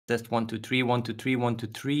Test 1 2 3 1 2 3 1 2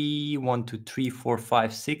 3 1 2 3 4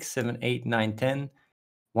 5 6 7 8 9 10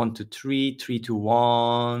 1 2 3 3 2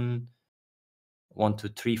 1 1 2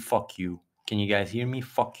 3. Fuck you. Can you guys hear me?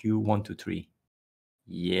 Fuck you. 1 2 3.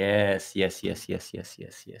 Yes. Yes. Yes. Yes. Yes.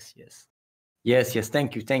 Yes. Yes. Yes. Yes. Yes.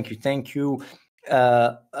 Thank you. Thank you. Thank you.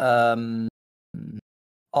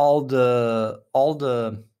 All the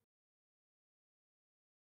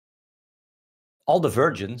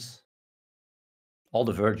virgins. All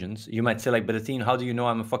the virgins. You might say like, but Athene, how do you know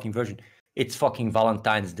I'm a fucking virgin? It's fucking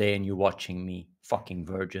Valentine's Day and you're watching me. Fucking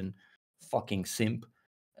virgin. Fucking simp.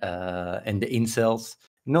 And the incels.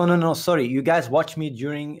 No. Sorry. You guys watch me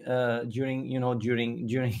during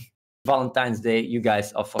Valentine's Day. You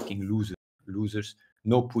guys are fucking losers.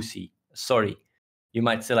 No pussy. Sorry. You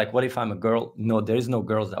might say like, what if I'm a girl? No, there is no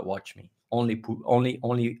girls that watch me. Only.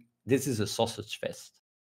 This is a sausage fest.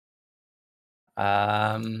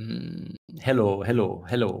 Hello.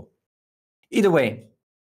 Either way,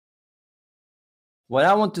 what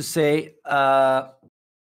I want to say,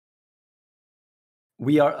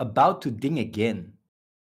 we are about to ding again.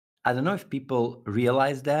 I don't know if people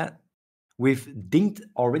realize that. We've dinged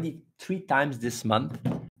already 3 times this month,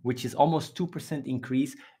 which is almost 2%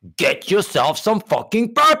 increase. Get yourself some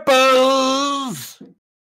fucking purpose!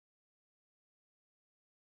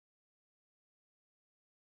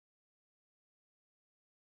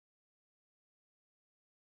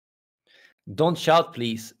 Don't shout,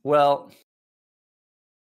 please. Well,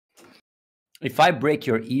 if I break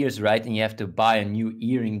your ears, right, and you have to buy a new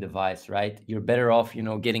hearing device, right, you're better off,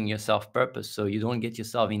 getting yourself purpose so you don't get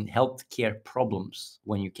yourself in healthcare problems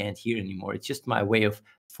when you can't hear anymore. It's just my way of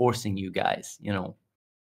forcing you guys,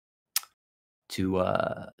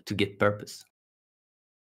 to get purpose.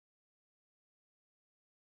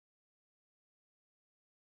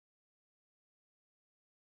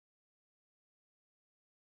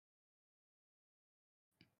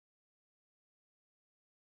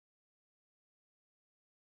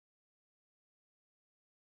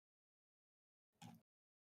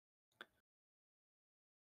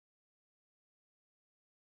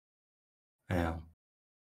 Yeah.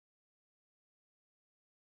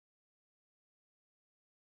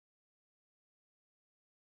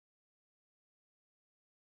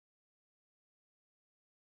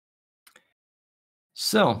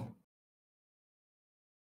 So,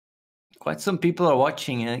 quite some people are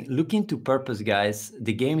watching and look into purpose, guys.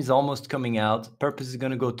 The game is almost coming out. Purpose is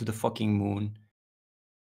going to go to the fucking moon.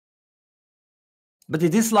 But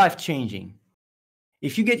it is life-changing.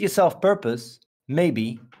 If you get yourself purpose,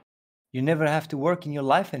 maybe you never have to work in your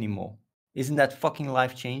life anymore. Isn't that fucking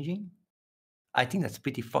life-changing? I think that's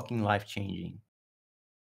pretty fucking life-changing.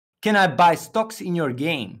 Can I buy stocks in your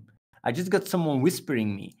game? I just got someone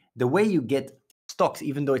whispering me. The way you get stocks,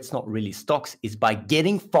 even though it's not really stocks, is by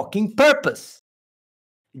getting fucking purpose.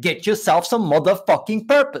 Get yourself some motherfucking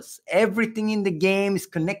purpose. Everything in the game is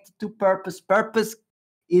connected to purpose. Purpose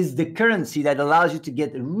is the currency that allows you to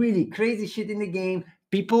get really crazy shit in the game.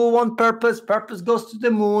 People who want purpose, purpose goes to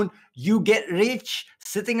the moon. You get rich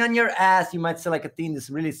sitting on your ass. You might say like, Athene, this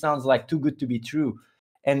really sounds like too good to be true.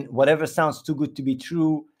 And whatever sounds too good to be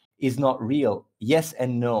true is not real. Yes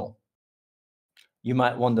and no. You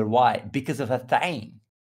might wonder why. Because of Athene.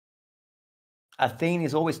 Athene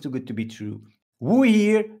is always too good to be true. Who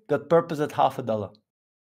here got purpose at $50?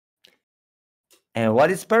 And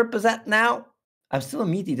what is purpose at now? I'm still a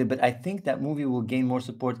meat eater, but I think that movie will gain more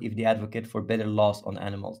support if they advocate for better laws on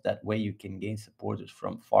animals. That way you can gain supporters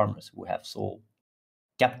from farmers who have soul.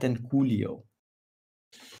 Captain Coolio.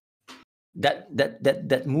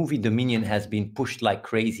 That movie Dominion has been pushed like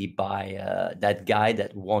crazy by that guy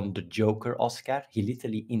that won the Joker Oscar. He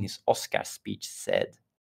literally in his Oscar speech said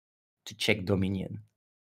to check Dominion.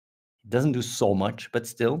 It doesn't do so much, but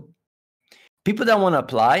still. People that want to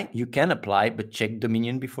apply, you can apply, but check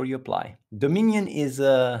Dominion before you apply. Dominion is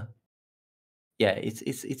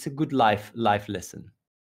it's a good life lesson.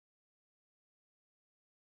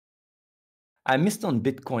 I missed on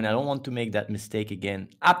Bitcoin. I don't want to make that mistake again.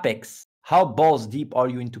 Apex, how balls deep are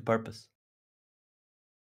you into purpose?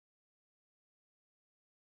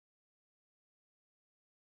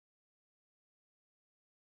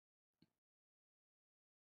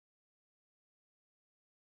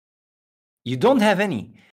 You don't have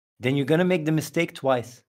any. Then you're going to make the mistake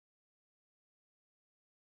twice.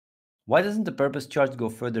 Why doesn't the purpose chart go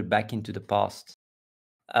further back into the past?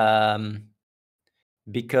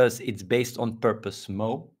 Because it's based on purpose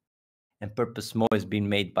mo. And purpose mo has been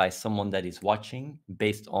made by someone that is watching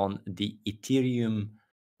based on the Ethereum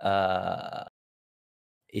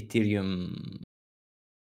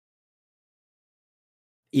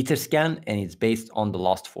Etherscan, and it's based on the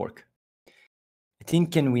Lost Fork. Athene,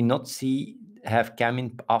 can we not have Cam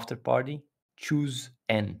in after party? Choose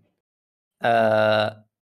N.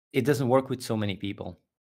 It doesn't work with so many people.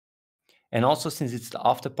 And also, since it's the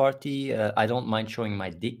after party, I don't mind showing my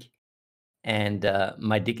dick. And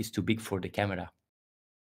my dick is too big for the camera.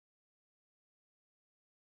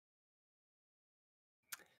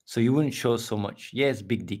 So you wouldn't show so much. Yes,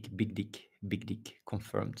 big dick,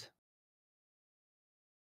 confirmed.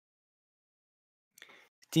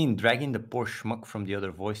 Teen, dragging the poor schmuck from the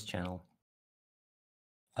other voice channel.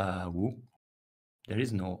 Woo? There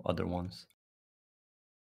is no other ones.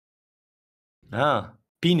 Ah,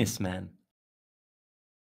 penis man.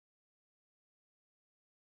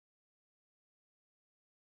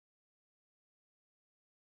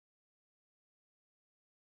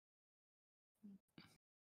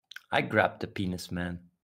 I grabbed the penis man.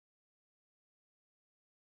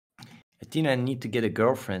 Athena, I need to get a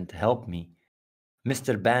girlfriend. Help me.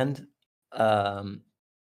 Mr. Band,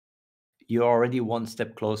 you're already one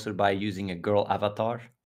step closer by using a girl avatar.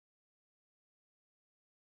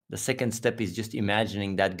 The second step is just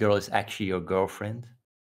imagining that girl is actually your girlfriend.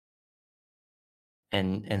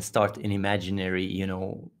 And start an imaginary, you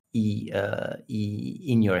know,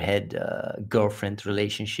 in your head girlfriend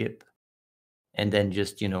relationship. And then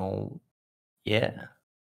just, you know, yeah.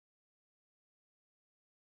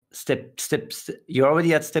 You're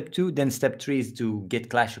already at step 2. Then step 3 is to get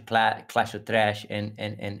Clash of Trash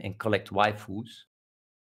and collect waifus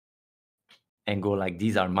and go like,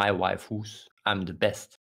 these are my waifus. I'm the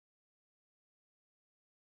best.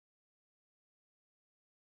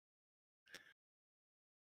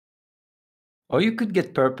 Or you could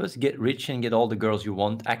get purpose, get rich, and get all the girls you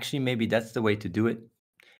want. Actually, maybe that's the way to do it.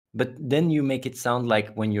 But then you make it sound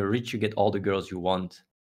like when you're rich, you get all the girls you want.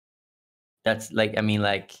 That's like, I mean,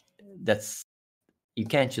 like, that's, you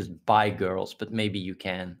can't just buy girls, but maybe you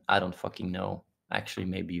can. I don't fucking know. Actually,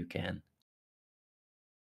 maybe you can.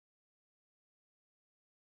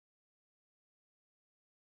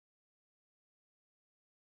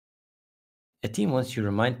 A team wants you to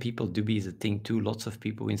remind people DUBI is a thing too. Lots of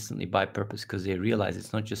people instantly buy purpose because they realize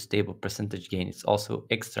it's not just stable percentage gain, it's also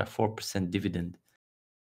extra 4% dividend.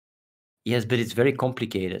 Yes, but it's very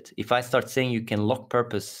complicated. If I start saying you can lock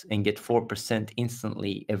purpose and get 4%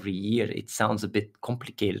 instantly every year, it sounds a bit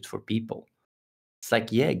complicated for people. It's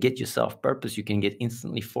like, yeah, get yourself purpose. You can get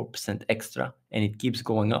instantly 4% extra and it keeps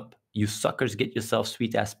going up. You suckers, get yourself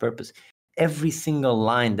sweet ass purpose. Every single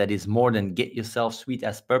line that is more than get yourself sweet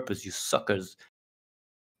ass purpose, you suckers,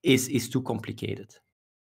 is too complicated.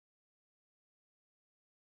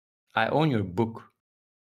 I own your book.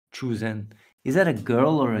 Choose N. Is that a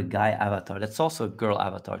girl or a guy avatar? That's also a girl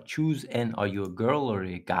avatar. Choose N. Are you a girl or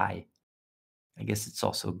a guy? I guess it's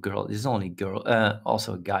also a girl. This is only girl.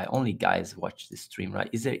 Also a guy. Only guys watch this stream, right?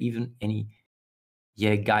 Is there even any?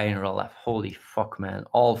 Yeah, guy in real life. Holy fuck, man!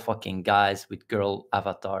 All fucking guys with girl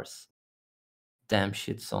avatars. Damn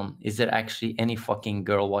shit, son. Is there actually any fucking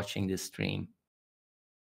girl watching this stream?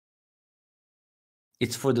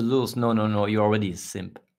 It's for the lulz. No. You're already a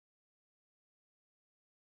simp.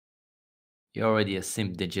 You're already a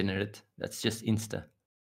simp degenerate. That's just Insta.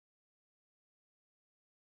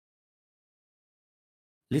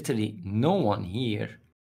 Literally no one here.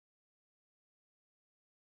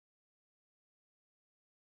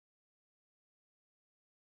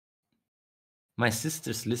 My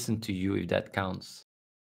sisters listen to you, if that counts.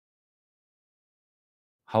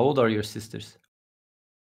 How old are your sisters?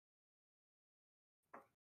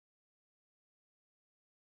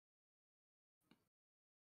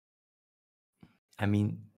 I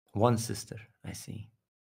mean, one sister, I see.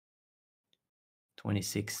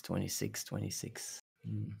 26.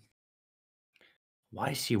 Why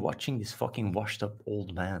is she watching this fucking washed up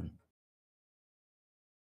old man?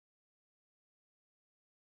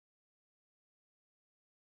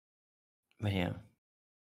 But yeah.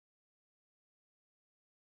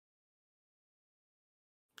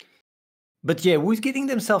 But yeah, who's getting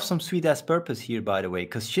themselves some sweet ass purpose here, by the way?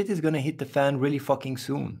 Because shit is gonna hit the fan really fucking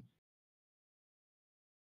soon.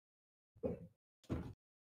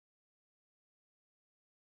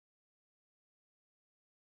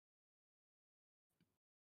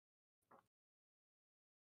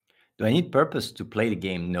 Do I need purpose to play the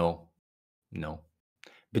game? No.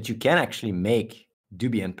 But you can actually make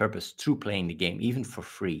DUBI and purpose through playing the game, even for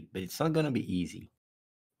free. But it's not gonna be easy.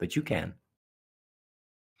 But you can.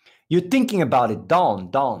 You're thinking about it,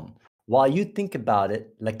 Dawn. While you think about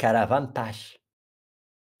it, la caravane tâche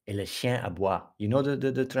et le chien aboie. You know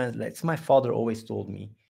the translation. My father always told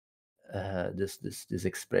me this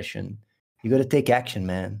expression. You got to take action,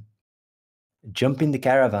 man. Jump in the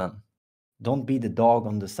caravan. Don't be the dog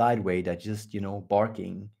on the sideway that just,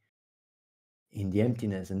 barking in the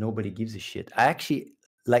emptiness and nobody gives a shit. I actually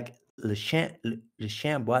like le chien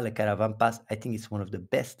boit, le caravan passe. I think it's one of the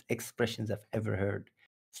best expressions I've ever heard.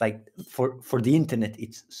 It's like for the internet,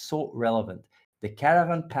 it's so relevant. The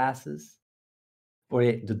caravan passes, or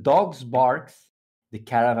the dogs barks, the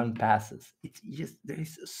caravan passes. It's just there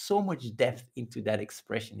is so much depth into that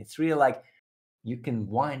expression. It's really like you can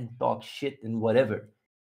whine and talk shit and whatever,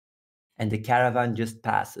 and the caravan just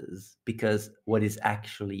passes, because what is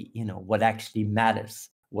actually, what actually matters,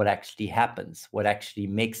 what actually happens, what actually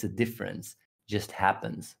makes a difference just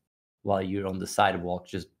happens while you're on the sidewalk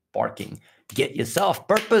just barking. Get yourself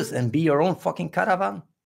purpose and be your own fucking caravan.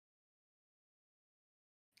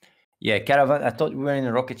 Yeah, caravan. I thought we were in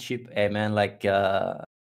a rocket ship. Hey man, like yeah,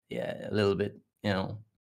 a little bit,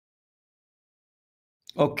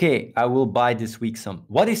 Okay, I will buy this week some.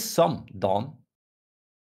 What is some, Don?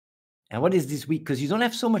 And what is this week? Because you don't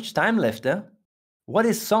have so much time left, huh? What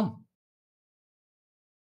is some?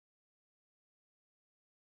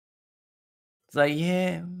 It's like,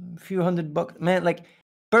 yeah, a few $100. Man, like,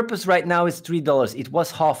 purpose right now is $3. It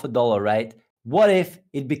was half a dollar, right? What if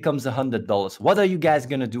it becomes $100? What are you guys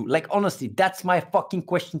gonna do? Like, honestly, that's my fucking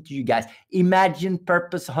question to you guys. Imagine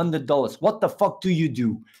purpose $100. What the fuck do?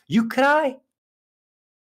 You cry.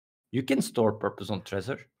 You can store purpose on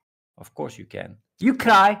Trezor. Of course you can. You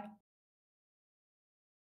cry.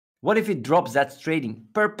 What if it drops? That's trading.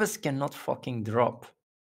 Purpose cannot fucking drop.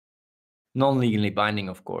 Non-legally binding,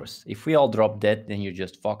 of course. If we all drop dead, then you're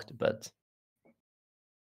just fucked. But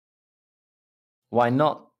why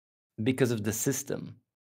not? Because of the system.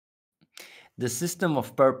 The system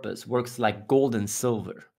of purpose works like gold and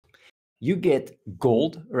silver. You get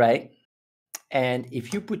gold, right? And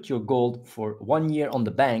if you put your gold for 1 year on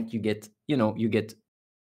the bank, you get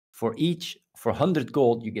for 100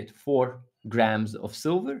 gold, you get 4 grams of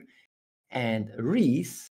silver. And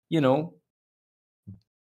Reese,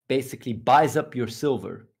 basically buys up your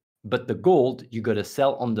silver, but the gold you got to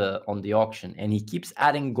sell on the auction, and he keeps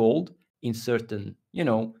adding gold in certain,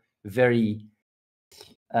 very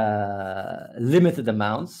limited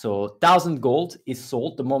amounts. So 1,000 gold is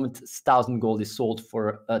sold the moment 1,000 gold is sold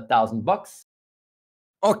for $1,000.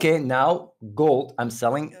 Okay, now gold, I'm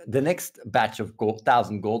selling the next batch of gold,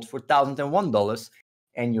 1,000 gold, for $1,001,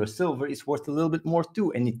 and your silver is worth a little bit more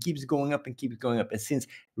too, and it keeps going up and keeps going up. And since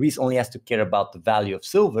Reese only has to care about the value of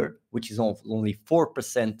silver, which is only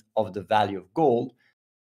 4% of the value of gold,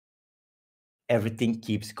 everything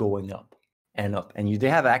keeps going up and up. And they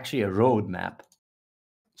have actually a roadmap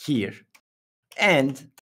here.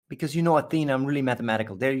 And because Athene, I'm really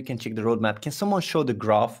mathematical. There you can check the roadmap. Can someone show the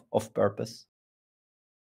graph of purpose?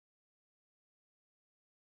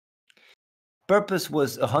 Purpose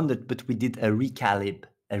was 100, but we did a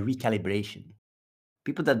recalibration.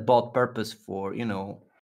 People that bought purpose for, $100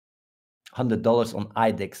 on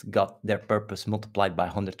IDEX got their purpose multiplied by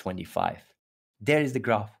 125. There is the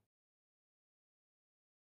graph.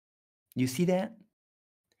 You see that?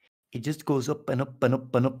 It just goes up and up and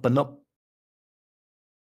up and up and up.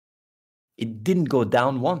 It didn't go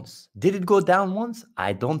down once. Did it go down once?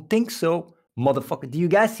 I don't think so, motherfucker. Do you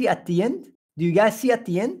guys see at the end?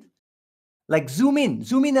 Like, zoom in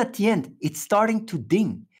at the end. It's starting to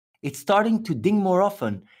ding. It's starting to ding more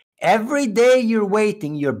often. Every day you're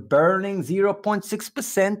waiting, you're burning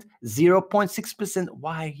 0.6%, 0.6%.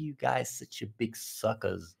 Why are you guys such a big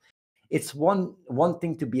suckers? It's one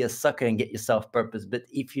thing to be a sucker and get yourself purpose, but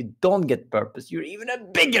if you don't get purpose, you're even a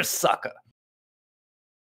bigger sucker.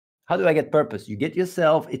 How do I get purpose? You get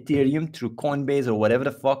yourself Ethereum through Coinbase or whatever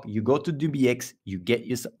the fuck. You go to DUBX, you get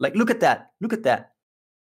yourself, like, look at that. Look at that.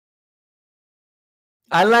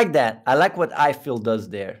 I like that. I like what I feel does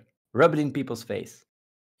there. Rub it in people's face.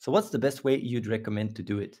 So what's the best way you'd recommend to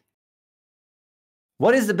do it?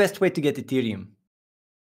 What is the best way to get Ethereum?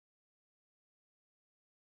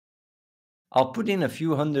 I'll put in a few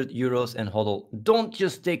 €100 and hodl. Don't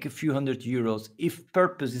just take a few €100. If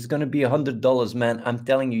purpose is going to be $100, man, I'm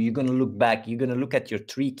telling you, you're going to look back. You're going to look at your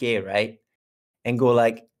 3K, right? And go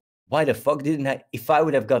like, why the fuck didn't I? If I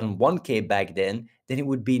would have gotten 1K back then it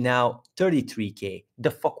would be now 33K.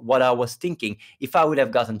 The fuck what I was thinking. If I would have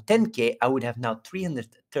gotten 10K, I would have now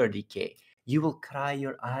 330K. You will cry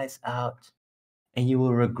your eyes out and you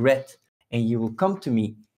will regret, and you will come to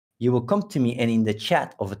me. You will come to me, and in the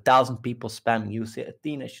chat of 1,000 people spamming, you say,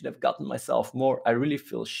 Athene, I should have gotten myself more. I really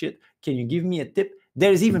feel shit. Can you give me a tip?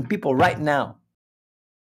 There's even people right now.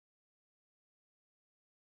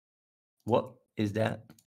 What is that?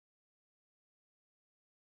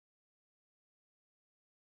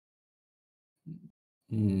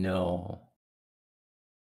 No.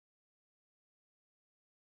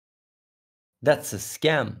 That's a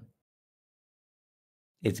scam.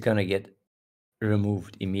 It's gonna get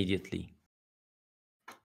removed immediately.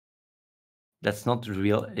 That's not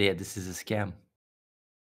real. Yeah, this is a scam.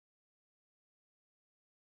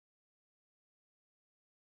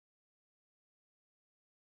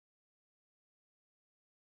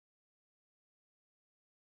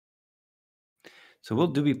 So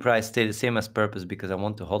will DUBI price stay the same as purpose because I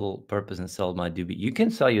want to hodl purpose and sell my DUBI? You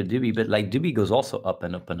can sell your DUBI, but like DUBI goes also up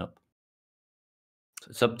and up and up.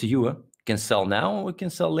 So it's up to you. Huh? You can sell now or we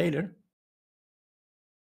can sell later.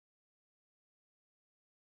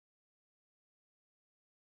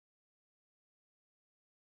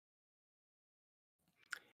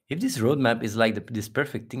 If this roadmap is like this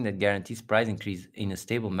perfect thing that guarantees price increase in a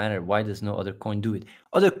stable manner, why does no other coin do it?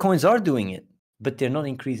 Other coins are doing it, but they're not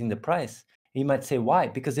increasing the price. You might say, why?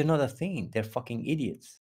 Because they're not Athene. They're fucking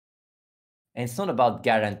idiots. And it's not about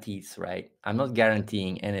guarantees, right? I'm not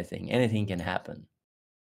guaranteeing anything. Anything can happen.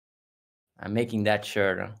 I'm making that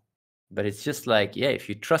sure. But it's just like, yeah, if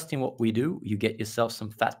you trust in what we do, you get yourself some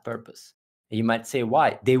fat purpose. And you might say,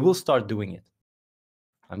 why? They will start doing it.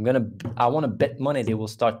 I want to bet money they will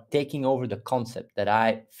start taking over the concept that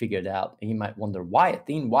I figured out. And you might wonder, why,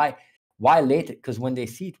 Athene? Why later? Because when they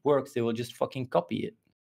see it works, they will just fucking copy it.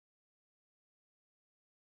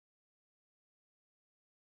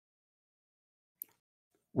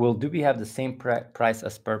 Will DUBI have the same price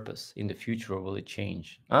as purpose in the future, or will it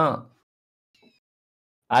change? I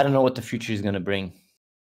don't know what the future is going to bring.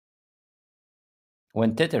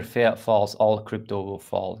 When Tether falls, all crypto will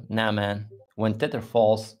fall. Nah, man. When Tether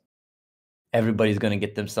falls, everybody's going to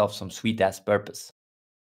get themselves some sweet-ass purpose.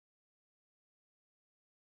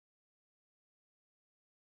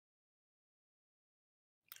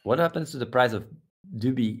 What happens to the price of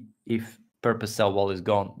DUBI if purpose sell wall is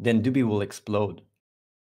gone? Then DUBI will explode.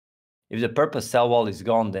 If the purpose sell wall is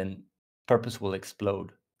gone, then purpose will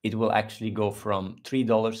explode. It will actually go from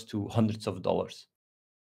 $3 to hundreds of dollars.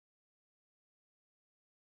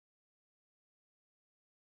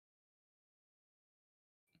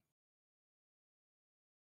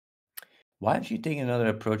 Why have you taken another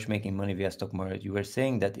approach making money via stock market? You were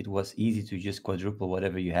saying that it was easy to just quadruple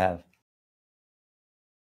whatever you have.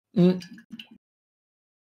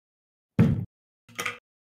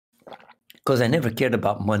 Because I never cared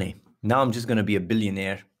about money. Now I'm just going to be a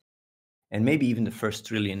billionaire and maybe even the first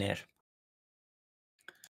trillionaire.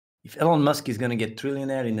 If Elon Musk is going to get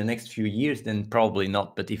trillionaire in the next few years, then probably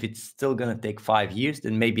not. But if it's still going to take 5 years,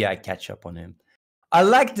 then maybe I catch up on him. I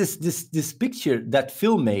like this picture that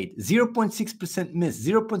Phil made. 0.6% miss,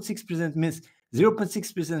 0.6% miss,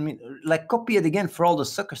 0.6% miss. Like, copy it again for all the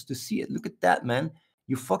suckers to see it. Look at that, man.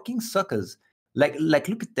 You fucking suckers. Like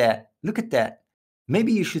look at that. Look at that.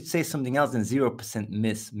 Maybe you should say something else than 0%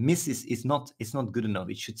 miss. Miss is not good enough.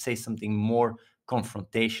 It should say something more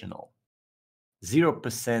confrontational.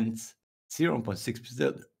 0%,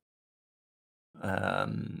 0.6%.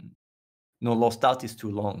 No, lost out is too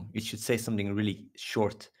long. It should say something really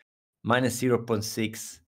short. Minus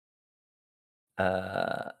 0.6.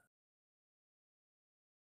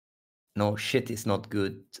 No, shit is not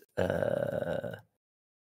good.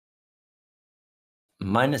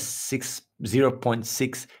 Minus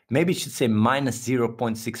 0.6. Maybe it should say minus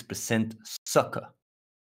 0.6% sucker.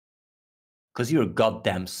 Because you're a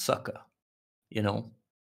goddamn sucker, you know?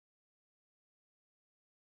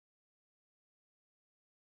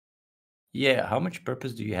 Yeah, how much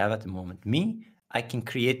purpose do you have at the moment? Me, I can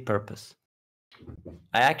create purpose.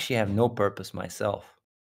 I actually have no purpose myself.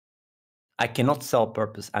 I cannot sell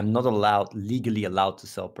purpose. I'm not legally allowed to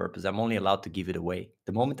sell purpose. I'm only allowed to give it away.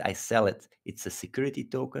 The moment I sell it, it's a security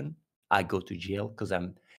token. I go to jail because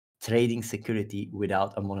I'm trading security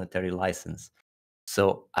without a monetary license.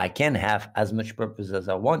 So I can have as much purpose as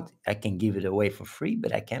I want. I can give it away for free,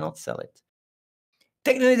 but I cannot sell it.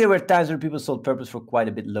 Technically, there were times where people sold purpose for quite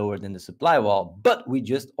a bit lower than the supply wall, but we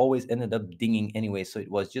just always ended up dinging anyway. So it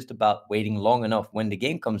was just about waiting long enough. When the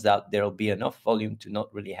game comes out, there'll be enough volume to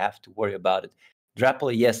not really have to worry about it.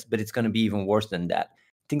 Drapple, yes, but it's going to be even worse than that.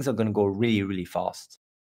 Things are going to go really, really fast.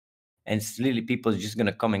 And it's really people are just going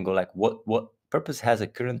to come and go like, what purpose has a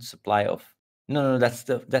current supply of? No,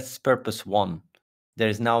 that's purpose one. There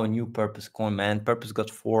is now a new purpose coin, man. Purpose got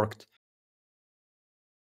forked.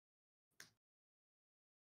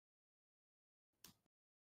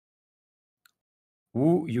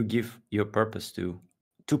 Who you give your purpose to?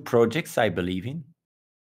 Two projects I believe in.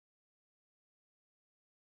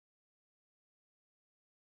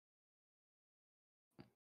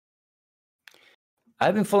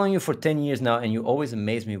 I've been following you for 10 years now, and you always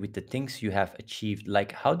amaze me with the things you have achieved.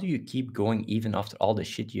 Like, how do you keep going even after all the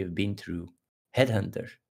shit you've been through? Headhunter.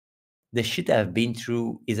 the shit I've been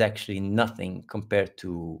through is actually nothing compared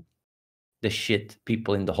to the shit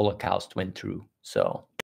people in the Holocaust went through. So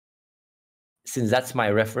since that's my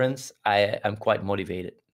reference, I'm quite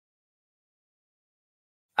motivated.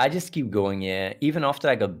 I just keep going, yeah. Even after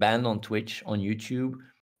I got banned on Twitch, on YouTube,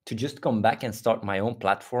 to just come back and start my own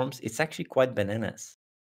platforms, it's actually quite bananas.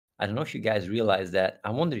 I don't know if you guys realize that. I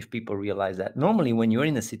wonder if people realize that. Normally, when you're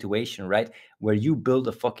in a situation, right, where you build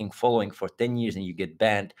a fucking following for 10 years and you get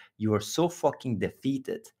banned, you are so fucking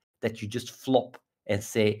defeated that you just flop and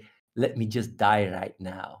say, let me just die right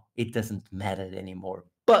now. It doesn't matter anymore.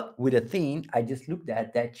 But with Athene, I just looked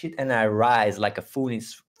at that shit and I rise like a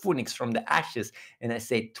phoenix from the ashes. And I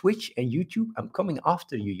say, Twitch and YouTube, I'm coming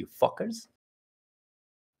after you, you fuckers.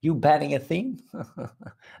 You banning Athene?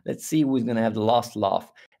 Let's see who's gonna have the last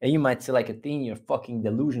laugh. And you might say, like, Athene, you're fucking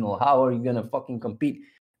delusional. How are you gonna fucking compete?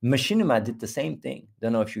 Machinima did the same thing.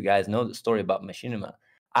 Don't know if you guys know the story about Machinima.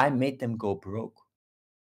 I made them go broke.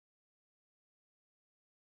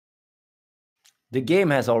 The game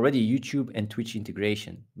has already YouTube and Twitch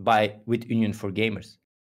integration with Union for Gamers.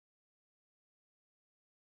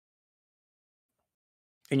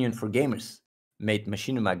 Union for Gamers made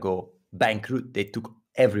Machinima go bankrupt. They took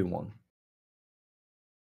everyone.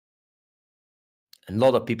 A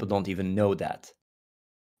lot of people don't even know that.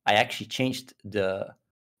 I actually changed the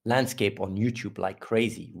landscape on YouTube like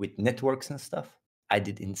crazy with networks and stuff. I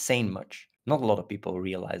did insane much. Not a lot of people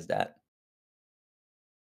realize that.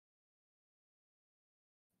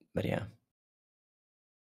 But yeah.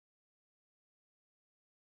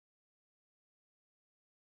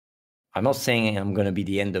 I'm not saying I'm going to be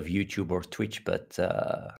the end of YouTube or Twitch, but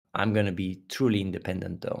I'm going to be truly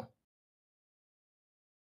independent though.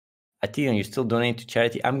 Athene, you still donate to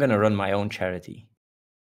charity? I'm going to run my own charity.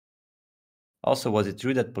 Also, was it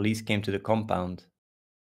true that police came to the compound?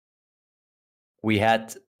 We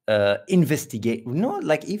had investigate. No,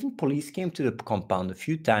 like even police came to the compound a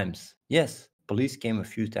few times. Yes, police came a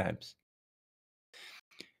few times.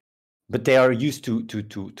 But they are used to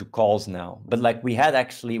calls now. But like we had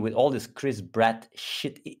actually with all this Chris Pratt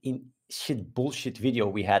shit bullshit video,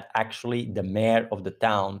 we had actually the mayor of the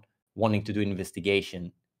town wanting to do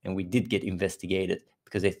investigation, and we did get investigated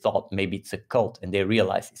because they thought maybe it's a cult, and they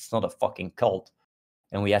realized it's not a fucking cult,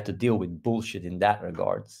 and we had to deal with bullshit in that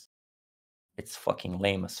regards. It's fucking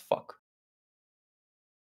lame as fuck.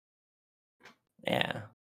 Yeah,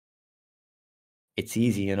 it's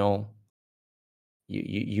easy, you know.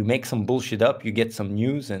 You make some bullshit up, you get some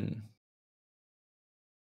news, and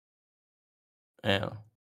yeah.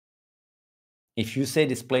 If you say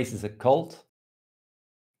this place is a cult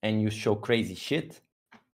and you show crazy shit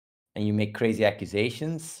and you make crazy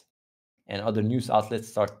accusations and other news outlets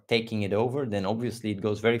start taking it over, then obviously it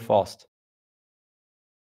goes very fast.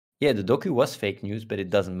 Yeah, the docu was fake news, but it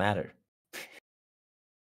doesn't matter.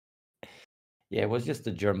 Yeah, it was just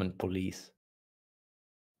the German police.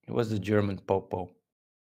 It was the German popo.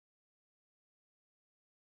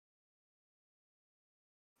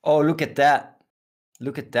 Oh, look at that.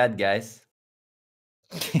 Look at that, guys.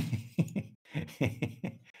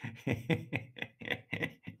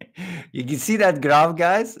 You can see that graph,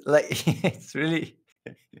 guys. Like, it's really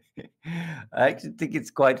I actually think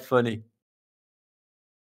it's quite funny.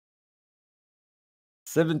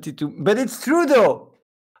 72, but it's true though.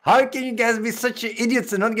 How can you guys be such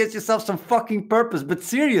idiots and not get yourself some fucking purpose? But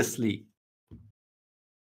seriously.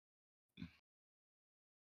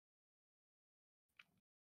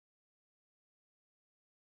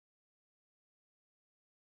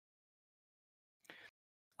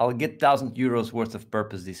 I'll get 1,000 euros worth of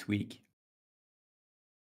purpose this week.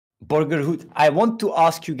 Burgerhood, I want to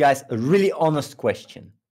ask you guys a really honest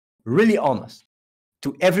question. Really honest.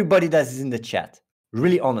 To everybody that is in the chat.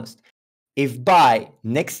 Really honest. If by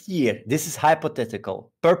next year, this is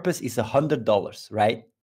hypothetical, purpose is $100, right?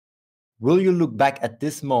 Will you look back at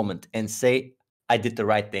this moment and say, I did the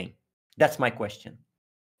right thing? That's my question.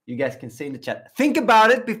 You guys can say in the chat. Think about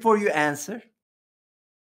it before you answer.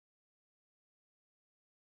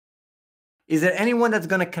 Is there anyone that's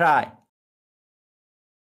gonna cry?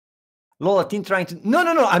 Lola Teen trying to... No,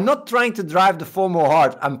 I'm not trying to drive the FOMO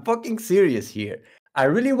hard. I'm fucking serious here. I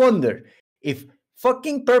really wonder if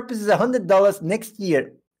fucking purpose is $100 next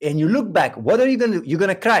year and you look back, what are you gonna do? You're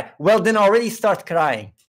gonna cry. Well, then already start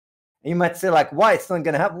crying. And you might say like, why? It's not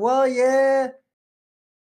gonna happen. Well, yeah.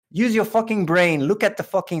 Use your fucking brain. Look at the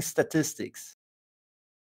fucking statistics.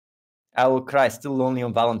 I will cry. Still lonely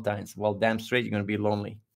on Valentine's. Well, damn straight you're gonna be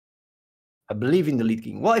lonely. I believe in the lead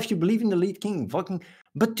king. Well, if you believe in the lead king, fucking...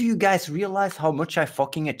 But do you guys realize how much I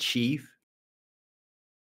fucking achieve?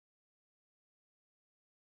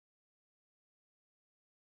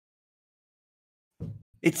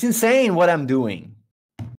 It's insane what I'm doing.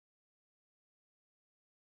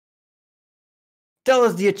 Tell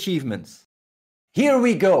us the achievements. Here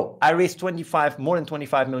we go. I raised more than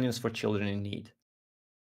 25 millions for children in need.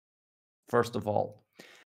 First of all,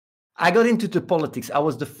 I got into the politics. I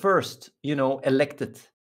was the first, elected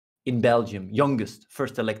in Belgium, youngest,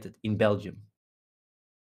 first elected in Belgium.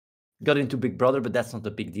 Got into Big Brother, but that's not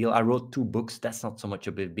a big deal. I wrote 2 books. That's not so much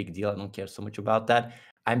of a big deal. I don't care so much about that.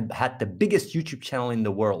 I had the biggest YouTube channel in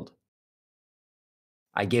the world.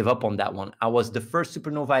 I gave up on that one. I was the first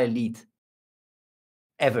Supernova Elite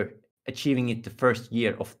ever, achieving it the first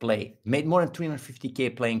year of play. Made more than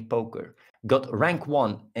 350K playing poker. Got rank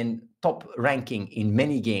 1 and top ranking in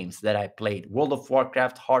many games that I played. World of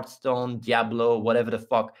Warcraft, Hearthstone, Diablo, whatever the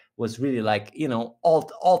fuck. Was really like,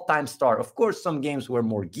 all-time star. Of course, some games were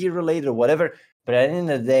more gear related or whatever, but at the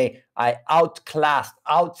end of the day, I outclassed,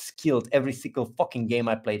 outskilled every single fucking game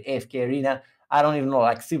I played. AFK Arena, I don't even know,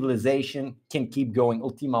 like Civilization, can keep going,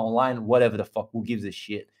 Ultima Online, whatever the fuck, who gives a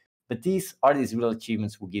shit? But these are these real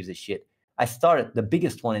achievements, who gives a shit? The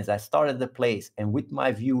biggest one is I started the place, and with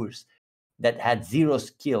my viewers that had 0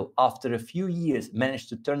 skill, after a few years, managed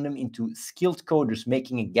to turn them into skilled coders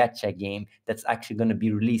making a gacha game that's actually going to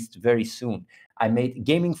be released very soon. I made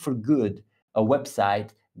Gaming for Good, a website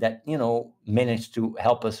that, managed to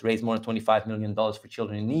help us raise more than $25 million for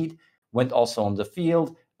children in need. Went also on the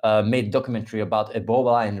field, made a documentary about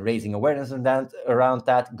Ebola and raising awareness around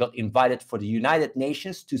that. Got invited for the United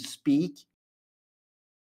Nations to speak.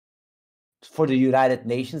 For the United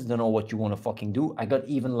Nations, don't know what you want to fucking do. I got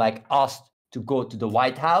even asked to go to the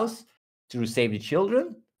White House to save the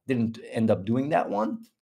children. Didn't end up doing that one.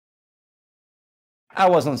 I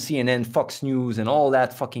was on CNN, Fox News, and all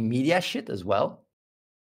that fucking media shit as well.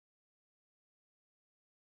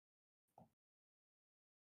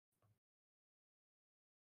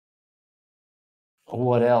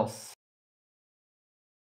 What else?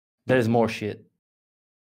 There's more shit.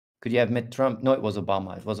 Could you have met Trump? No, it was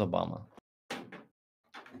Obama. It was Obama.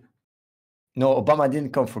 No, Obama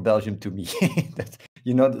didn't come for Belgium to me.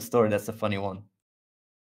 You know the story. That's a funny one.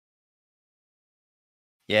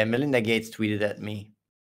 Yeah, Melinda Gates tweeted at me.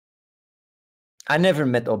 I never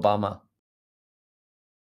met Obama.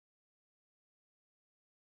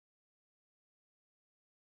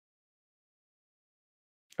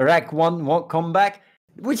 Rack 1 won't come back,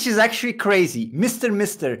 which is actually crazy. Mister,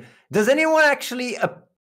 does anyone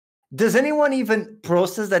even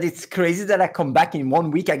process that it's crazy that I come back in 1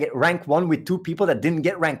 week? I get rank 1 with 2 people that didn't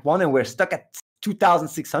get rank 1, and we're stuck at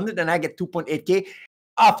 2,600, and I get 2.8K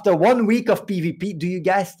after 1 week of PvP. Do you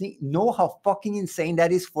guys know how fucking insane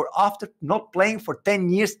that is for after not playing for 10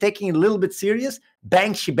 years, taking it a little bit serious?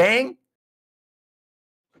 Bang shebang.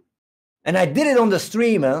 And I did it on the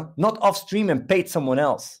stream, not off stream, and paid someone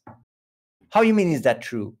else. How you mean is that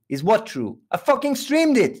true? Is what true? I fucking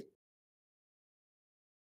streamed it.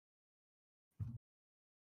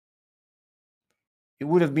 It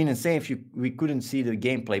would have been insane if we couldn't see the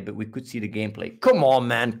gameplay, but we could see the gameplay. Come on,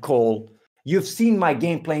 man, Cole. You've seen my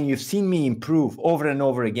gameplay and you've seen me improve over and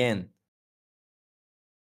over again.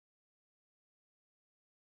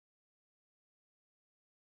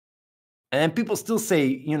 And then people still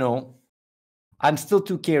say, I'm still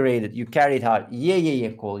 2K rated. You carried hard. Yeah,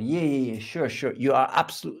 Cole. Yeah. Sure. You are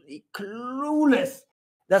absolutely clueless.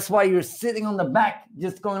 That's why you're sitting on the back,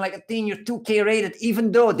 just going like Athene, you're 2K rated,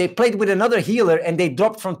 even though they played with another healer and they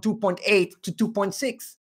dropped from 2.8 to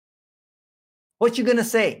 2.6. What you gonna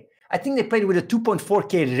say? I think they played with a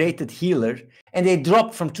 2.4K rated healer and they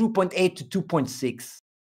dropped from 2.8 to 2.6.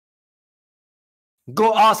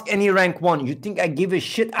 Go ask any rank 1. You think I give a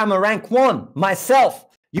shit? I'm a rank 1 myself.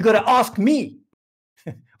 You gotta ask me.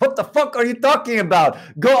 What the fuck are you talking about?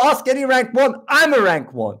 Go ask any rank 1. I'm a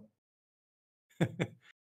rank 1.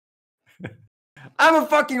 I'm a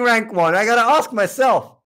fucking rank 1. I gotta ask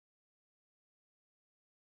myself.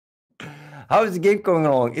 How is the game going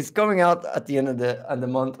along? It's coming out at the end of the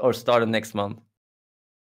month or start of next month.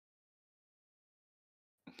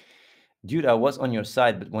 Dude, I was on your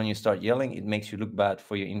side, but when you start yelling, it makes you look bad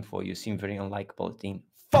for your info. You seem very unlikable, Athene.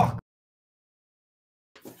 Fuck!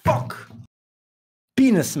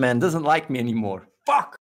 Penis man doesn't like me anymore.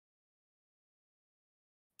 Fuck!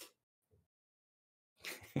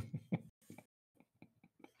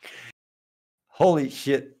 Holy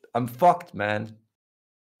shit, I'm fucked, man.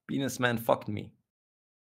 Penis man fucked me.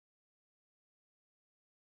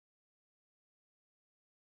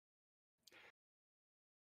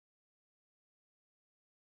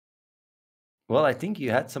 Well, I think you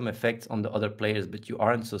had some effects on the other players, but you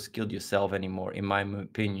aren't so skilled yourself anymore, in my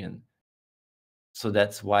opinion. So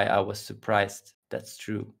that's why I was surprised. That's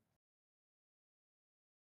true.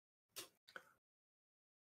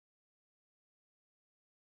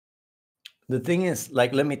 The thing is,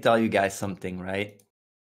 like, let me tell you guys something, right?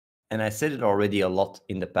 And I said it already a lot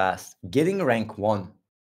in the past. Getting rank 1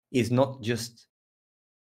 is not just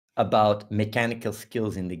about mechanical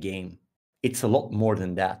skills in the game. It's a lot more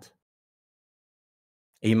than that.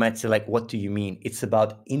 And you might say, like, what do you mean? It's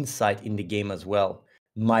about insight in the game as well.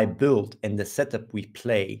 My build and the setup we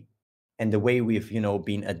play and the way we've,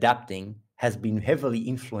 been adapting has been heavily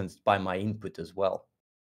influenced by my input as well.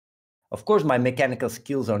 Of course, my mechanical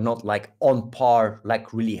skills are not like on par,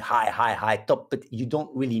 like really high top, but you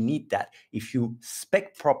don't really need that. If you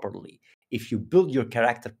spec properly, if you build your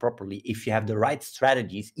character properly, if you have the right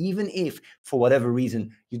strategies, even if for whatever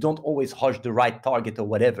reason you don't always hush the right target or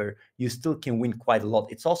whatever, you still can win quite a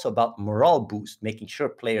lot. It's also about morale boost, making sure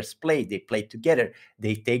players they play together,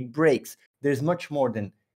 they take breaks. There's much more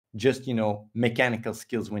than just, mechanical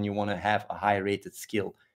skills when you want to have a high rated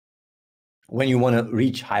skill, when you want to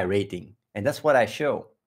reach high rating. And that's what I show.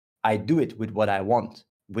 I do it with what I want,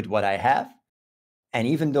 with what I have. And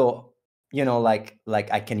even though, like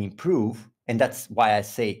I can improve, and that's why I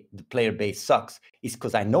say the player base sucks, is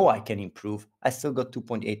because I know I can improve, I still got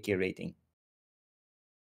 2.8k rating.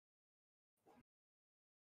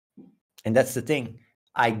 And that's the thing.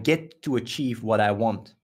 I get to achieve what I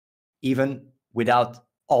want, even without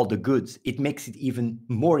all the goods. It makes it even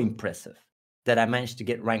more impressive that I managed to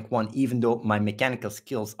get rank 1, even though my mechanical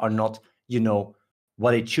skills are not,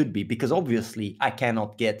 what it should be. Because obviously I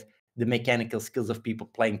cannot get the mechanical skills of people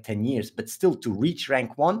playing 10 years, but still to reach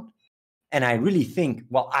rank 1. And I really think,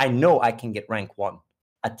 well, I know I can get rank 1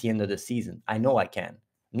 at the end of the season. I know I can.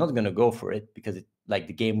 I'm not going to go for it because the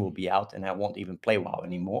game will be out and I won't even play WoW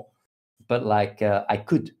anymore. But I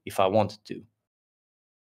could if I wanted to.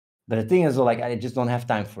 But the thing is, I just don't have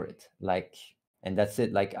time for it. And that's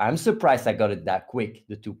it. I'm surprised I got it that quick,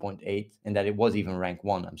 the 2.8, and that it was even rank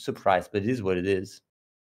 1. I'm surprised, but it is what it is.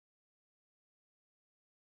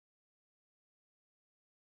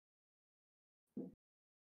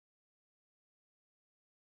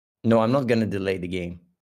 No, I'm not going to delay the game.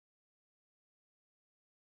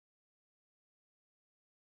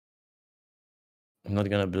 I'm not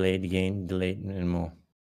going to delay the game, anymore.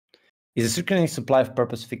 Is the circulating supply of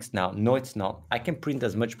purpose fixed now? No, it's not. I can print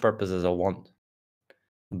as much purpose as I want,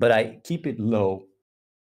 but I keep it low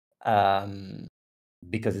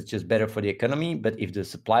because it's just better for the economy. But if the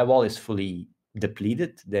supply wall is fully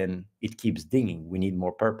depleted, then it keeps dinging. We need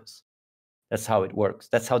more purpose. That's how it works.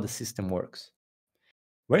 That's how the system works.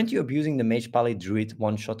 Weren't you abusing the Mage Pally Druid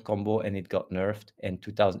one-shot combo and it got nerfed and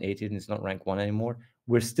 2018 it's not rank 1 anymore?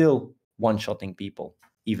 We're still one-shotting people,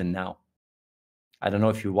 even now. I don't know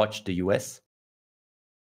if you watched the US.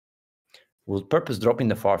 Will purpose drop in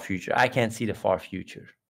the far future? I can't see the far future.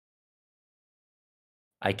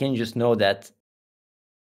 I can just know that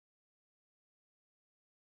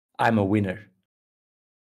I'm a winner.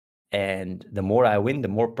 And the more I win, the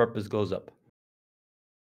more purpose goes up.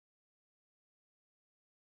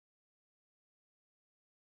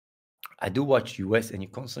 I do watch US and you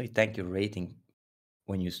constantly tank your rating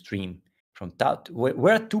when you stream. From that,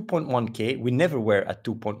 we're at 2.1k. We never were at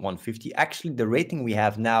 2.150. Actually, the rating we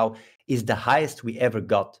have now is the highest we ever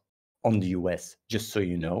got on the US, just so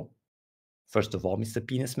you know. First of all, Mr.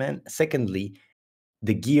 Penis Man. Secondly,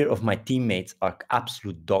 the gear of my teammates are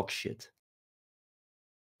absolute dog shit.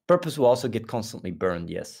 Purpose will also get constantly burned,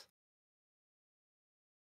 yes.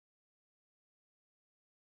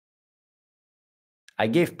 I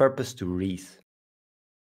gave purpose to Reese.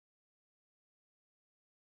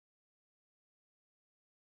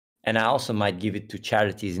 And I also might give it to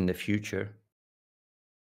charities in the future.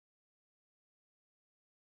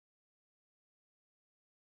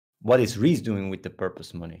 What is Reese doing with the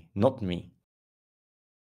purpose money? Not me.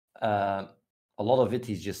 A lot of it,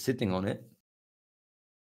 he's just sitting on it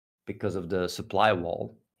because of the supply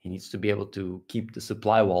wall. He needs to be able to keep the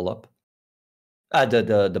supply wall up.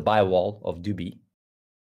 The buy wall of DUBI.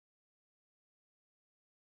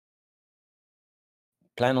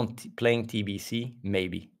 Plan on playing TBC?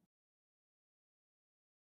 Maybe.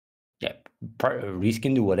 Yeah, Reese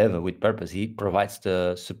can do whatever with purpose. He provides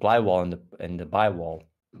the supply wall and the buy wall.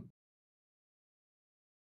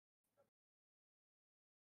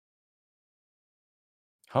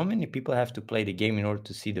 How many people have to play the game in order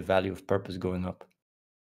to see the value of purpose going up?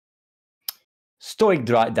 Stoic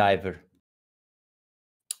diver.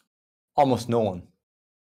 Almost no one.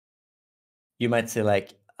 You might say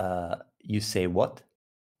you say what?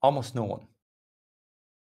 Almost no one.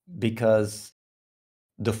 Because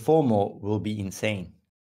the FOMO will be insane.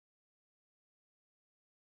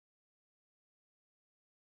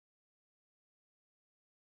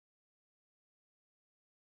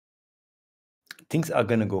 Things are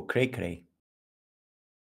gonna go cray-cray.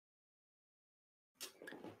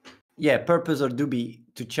 Yeah, purpose or DUBI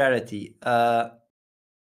to charity. Well,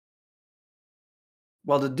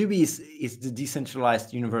 the DUBI is the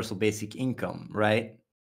decentralized universal basic income, right?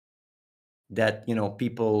 That, you know,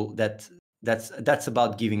 people that's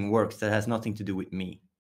about giving works. That has nothing to do with me.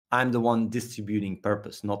 I'm the one distributing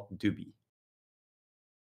purpose, not DUBI.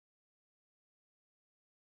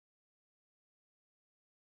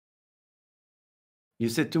 You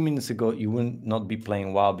said 2 minutes ago you would not be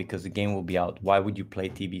playing WoW because the game will be out. Why would you play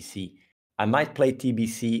TBC? I might play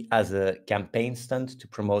TBC as a campaign stunt to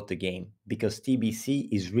promote the game, because TBC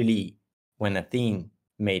is really when Athene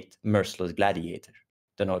made Merciless Gladiator.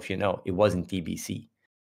 Don't know if you know, it wasn't TBC.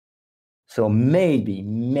 So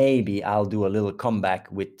maybe I'll do a little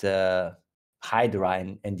comeback with Hydra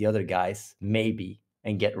and the other guys, maybe,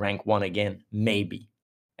 and get rank 1 again, maybe,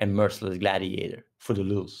 and Merciless Gladiator for the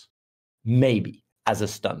lulz. Maybe, as a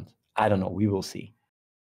stunt. I don't know, we will see.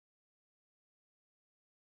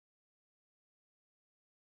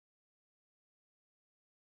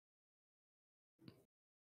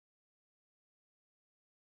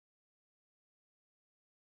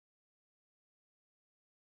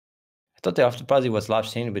 I thought the afterparty was live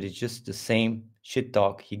changing, but it's just the same shit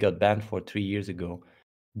talk he got banned for 3 years ago.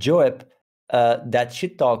 Joab, that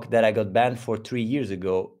shit talk that I got banned for 3 years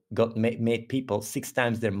ago made people 6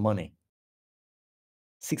 times their money.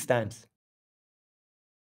 6 times.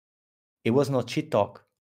 It was not shit talk.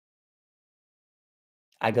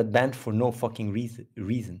 I got banned for no fucking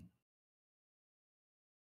reason.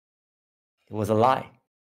 It was a lie.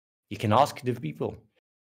 You can ask the people.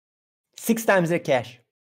 6 times their cash.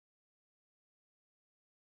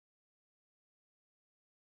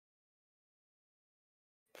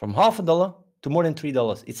 From $0.50 to more than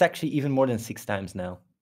 $3. It's actually even more than 6 times now.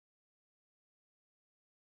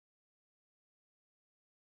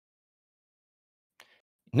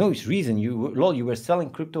 No, it's reason. You were selling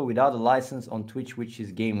crypto without a license on Twitch, which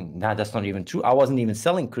is gaming. Nah, that's not even true. I wasn't even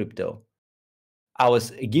selling crypto. I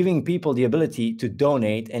was giving people the ability to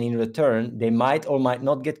donate, and in return, they might or might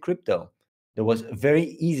not get crypto. It was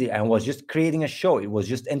very easy. I was just creating a show. It was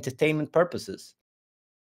just entertainment purposes.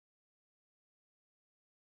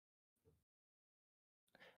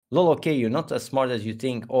 Lol, okay, you're not as smart as you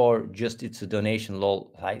think, or just it's a donation,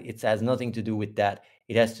 lol. It has nothing to do with that.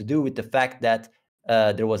 It has to do with the fact that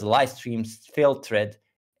there was a live stream failed thread,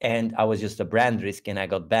 and I was just a brand risk, and I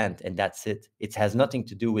got banned, and that's it. It has nothing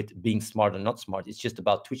to do with being smart or not smart. It's just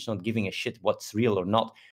about Twitch not giving a shit what's real or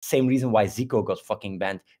not. Same reason why Zico got fucking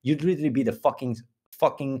banned. You'd literally be the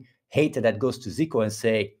fucking hater that goes to Zico and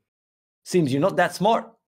say, "Seems you're not that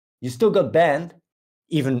smart. You still got banned,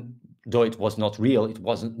 even though it was not real, it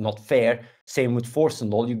wasn't not fair." Same with Force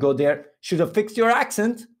and Lol. You go there, should have fixed your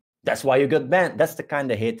accent. That's why you got banned. That's the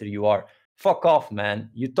kind of hater you are. Fuck off, man.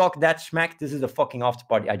 You talk that schmack, this is the fucking after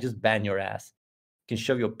party. I just ban your ass. You can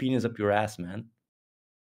shove your penis up your ass, man.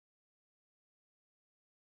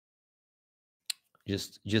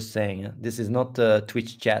 Just saying. This is not a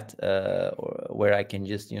Twitch chat where I can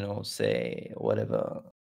just, say whatever.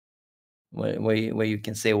 Where you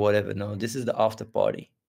can say whatever. No, this is the after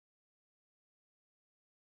party.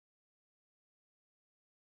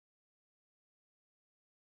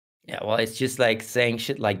 Yeah, well, it's just like saying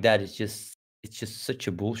shit like that. It's just such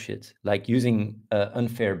a bullshit. Like using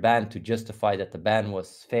unfair ban to justify that the ban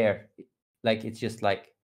was fair. Like it's just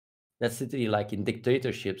like that's literally like in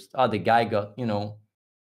dictatorships. The guy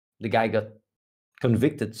got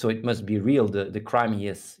convicted, so it must be real. The crime he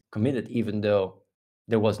has committed, even though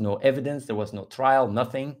there was no evidence, there was no trial,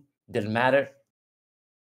 nothing didn't matter.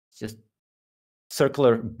 It's just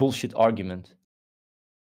circular bullshit argument.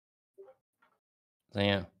 So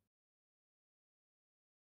yeah.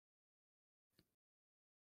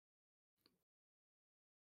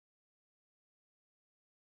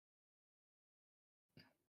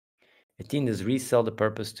 Athene does resell the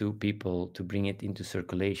purpose to people to bring it into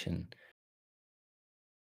circulation.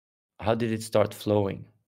 How did it start flowing?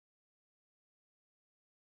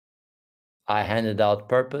 I handed out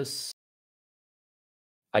purpose.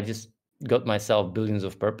 I just got myself billions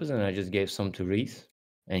of purpose, and I just gave some to Reese,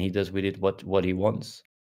 and he does with it what he wants.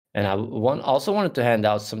 And I also wanted to hand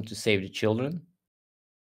out some to save the children.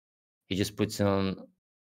 He just puts on.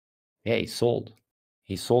 Yeah, he sold.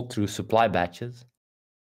 He sold through supply batches.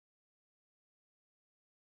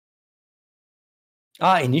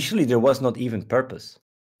 Initially there was not even purpose.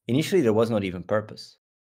 Initially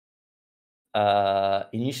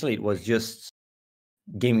it was just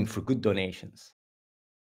gaming for good donations.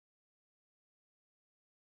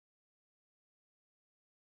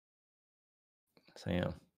 So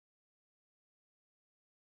yeah.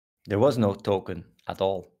 There was no token at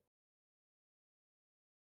all.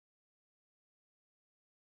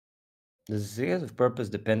 Does the success of purpose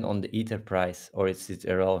depend on the ether price, or it's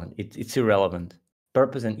irrelevant? It's irrelevant.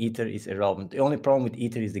 Purpose and ether is irrelevant. The only problem with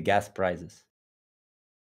ether is the gas prices.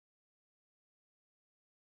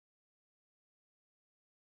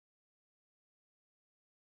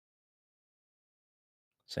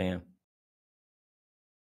 So yeah.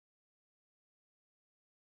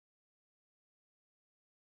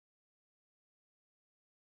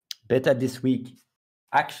 Beta this week.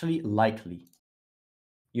 Actually, likely.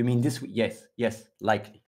 You mean this week? Yes,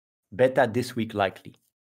 likely. Beta this week, likely.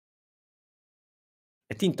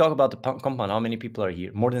 I think talk about the compound. How many people are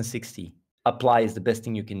here? More than 60. Apply is the best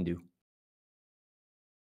thing you can do.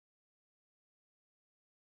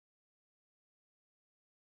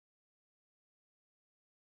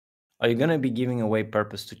 Are you gonna be giving away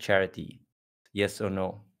purpose to charity? Yes or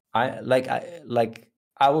no? I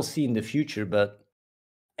will see in the future, but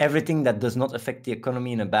everything that does not affect the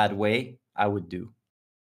economy in a bad way, I would do.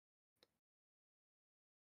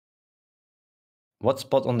 What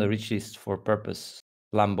spot on the rich list for purpose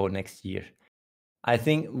Lambo next year? I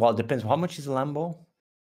think, well, it depends. How much is a Lambo? A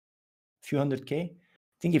few hundred K?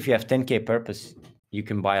 I think if you have 10K purpose, you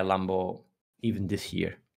can buy a Lambo even this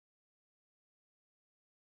year.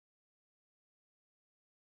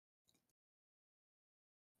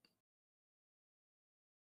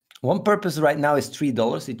 One purpose right now is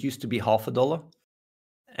 $3. It used to be $0.50.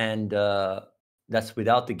 And that's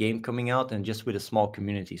without the game coming out and just with a small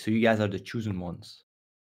community. So you guys are the chosen ones.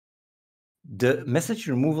 The message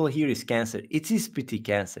removal here is cancer. It is pretty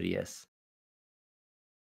cancer, yes.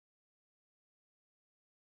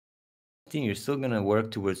 I think you're still going to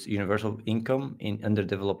work towards universal income in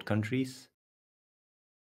underdeveloped countries.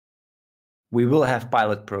 We will have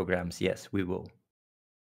pilot programs. Yes, we will.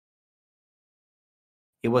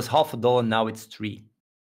 It was $0.50. Now it's $3.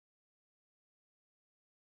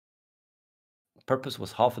 Purpose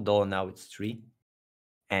was $0.50. Now it's $3.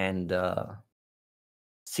 And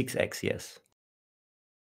 6x, yes.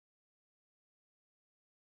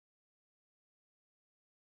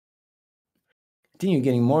 I think you're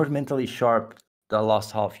getting more mentally sharp the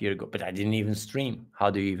last half year ago, but I didn't even stream. How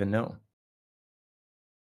do you even know?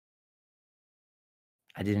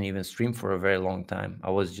 I didn't even stream for a very long time. I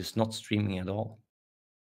was just not streaming at all.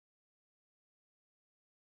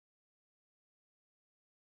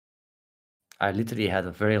 I literally had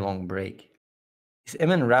a very long break. Is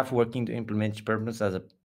MNRAF working to implement purpose as a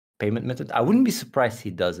payment method? I wouldn't be surprised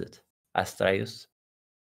he does it, Astraius.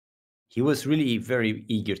 He was really very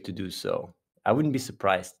eager to do so. I wouldn't be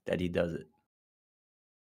surprised that he does it.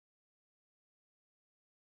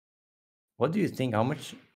 What do you think? How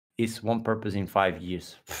much is one purpose in 5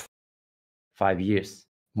 years? 5 years,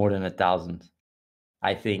 more than 1,000.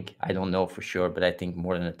 I think, I don't know for sure, but I think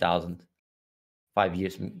more than 1,000. 5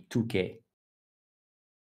 years, 2K.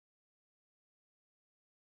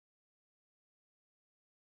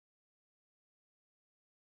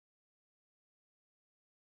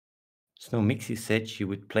 Snow Mixie said she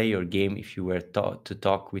would play your game if you were taught to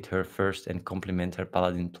talk with her first and compliment her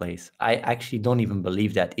paladin plays. I actually don't even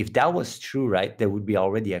believe that. If that was true, right, there would be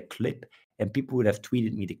already a clip and people would have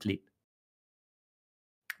tweeted me the clip.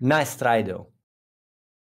 Nice try, though.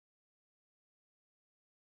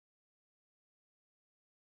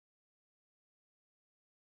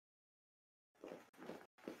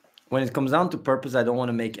 When it comes down to purpose, I don't want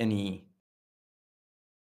to make any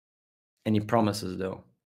promises, though.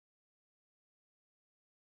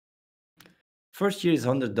 First year is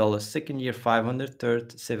 $100, second year 500,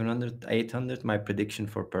 third 700, 800. My prediction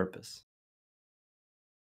for purpose.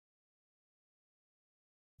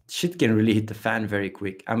 Shit can really hit the fan very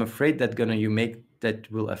quick. I'm afraid that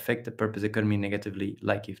that will affect the purpose economy negatively,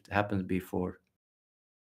 like it happened before.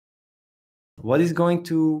 What is going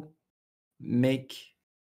to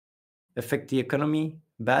affect the economy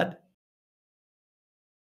bad?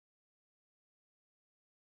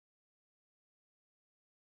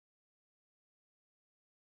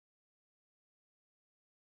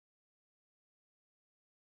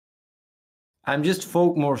 I'm just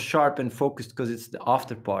more sharp and focused because it's the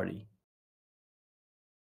after party.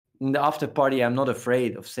 In the after party, I'm not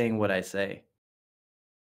afraid of saying what I say.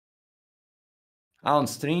 On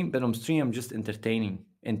stream, but on stream, I'm just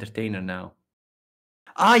entertainer now.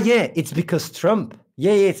 Ah, yeah, it's because Trump.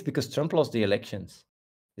 Yeah, it's because Trump lost the elections.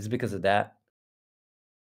 It's because of that.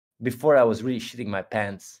 Before, I was really shitting my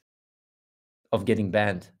pants of getting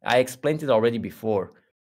banned. I explained it already before.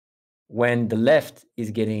 When the left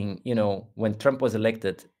is getting, when Trump was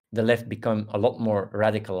elected, the left become a lot more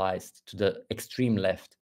radicalized to the extreme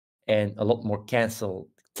left and a lot more cancel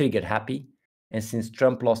trigger happy. And since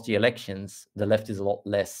Trump lost the elections, the left is a lot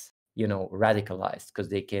less, radicalized because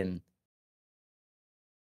they can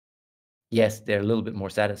Yes, they're a little bit more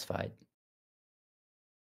satisfied.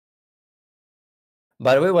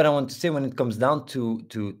 By the way, what I want to say when it comes down to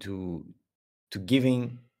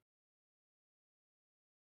giving,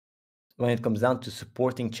 when it comes down to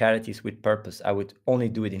supporting charities with purpose, I would only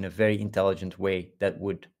do it in a very intelligent way that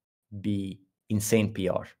would be insane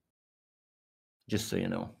PR. Just so you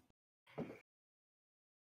know.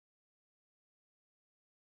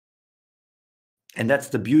 And that's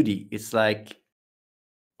the beauty. It's like,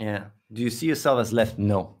 yeah. Do you see yourself as left?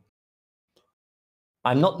 No.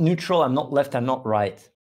 I'm not neutral. I'm not left. I'm not right.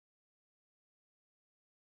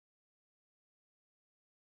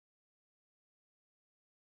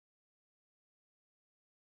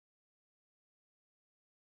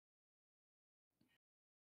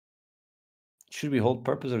 Should we hold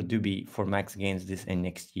purpose or DUBI for max gains this and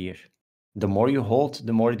next year? The more you hold,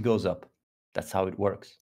 the more it goes up. That's how it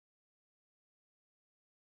works.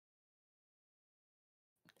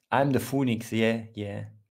 I'm the phoenix. Yeah, yeah.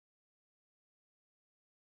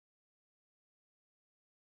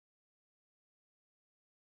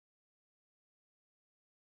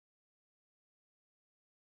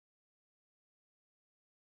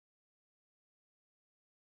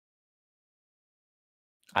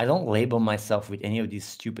 I don't label myself with any of these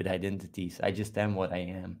stupid identities. I just am what I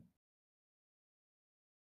am.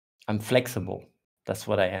 I'm flexible. That's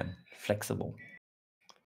what I am. Flexible.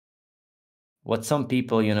 What some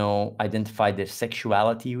people, you know, identify their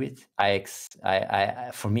sexuality with,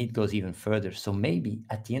 for me, it goes even further. So maybe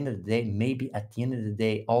at the end of the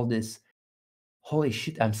day, all this, holy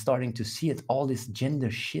shit, I'm starting to see it. All this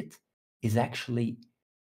gender shit is actually,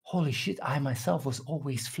 holy shit, I myself was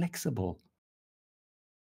always flexible.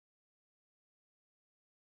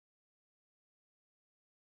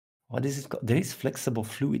 What is it called? There is flexible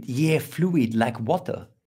fluid. Yeah, fluid like water.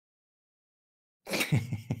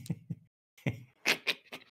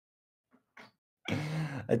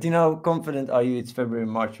 Athene, how confident are you it's February,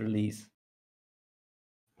 March release?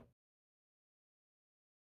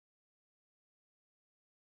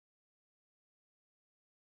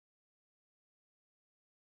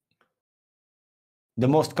 The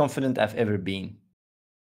most confident I've ever been.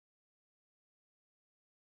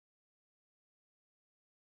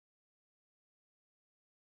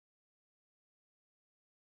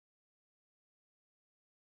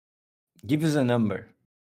 Give us a number.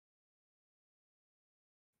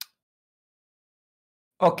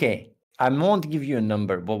 Okay, I won't give you a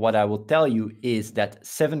number, but what I will tell you is that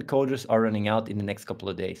 7 coders are running out in the next couple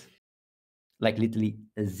of days. Like literally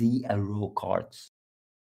 0 cards.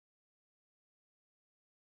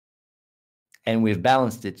 And we've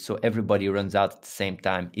balanced it so everybody runs out at the same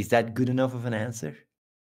time. Is that good enough of an answer?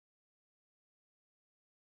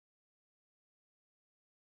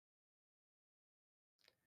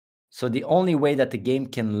 So the only way that the game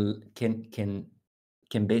can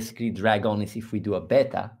basically drag on is if we do a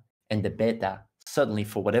beta, and the beta suddenly,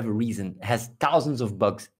 for whatever reason, has thousands of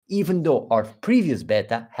bugs, even though our previous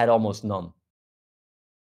beta had almost none.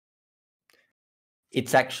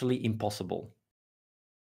 It's actually impossible.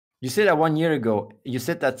 You said that 1 year ago. You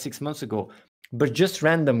said that 6 months ago. But just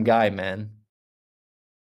random guy, man.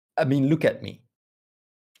 I mean, look at me.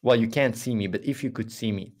 Well, you can't see me, but if you could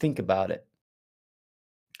see me, think about it.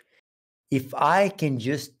 If I can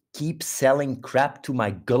just keep selling crap to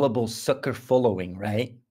my gullible sucker following,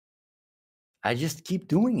 right? I just keep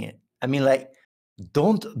doing it. I mean, like,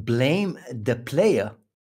 don't blame the player.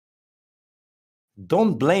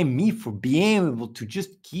 Don't blame me for being able to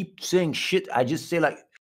just keep saying shit. I just say like,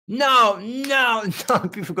 no.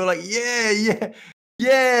 People go like, yeah,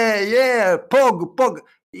 pug,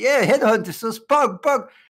 yeah, headhunter says pug.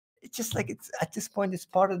 It's just like, it's at this point, it's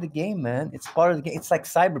part of the game, man. It's part of the game. It's like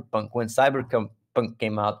Cyberpunk. When Cyberpunk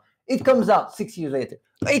came out, it comes out 6 years later.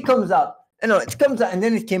 It comes out, it comes out, and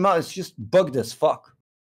then it came out. It's just bugged as fuck.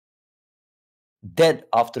 Dead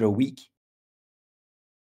after a week.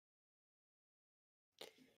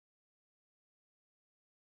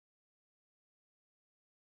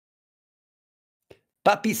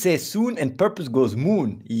 Papi says soon and purpose goes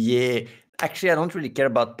moon. Yeah. Actually, I don't really care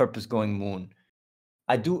about purpose going moon.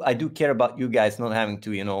 I do care about you guys not having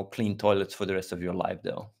to, clean toilets for the rest of your life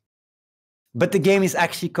though. But the game is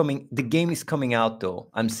actually coming. The game is coming out though.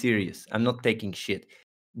 I'm serious. I'm not taking shit.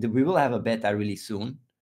 We will have a beta really soon.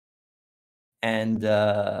 And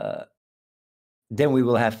then we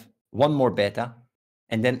will have one more beta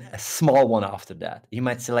and then a small one after that. You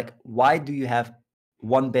might say like, why do you have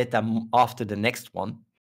one beta after the next one?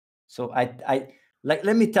 So I like,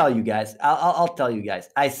 let me tell you guys, I'll tell you guys,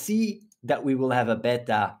 I see that we will have a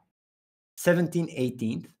beta 17,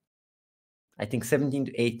 18th. I think 17th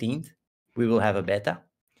to 18th, we will have a beta.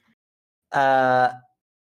 And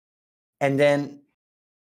then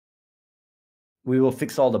we will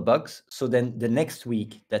fix all the bugs. So then the next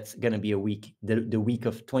week, that's going to be a week, the week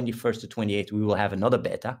of 21st to 28th, we will have another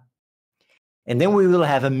beta. And then we will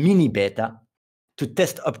have a mini beta to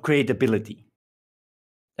test upgradability.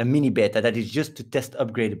 A mini beta that is just to test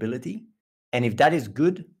upgradability. And if that is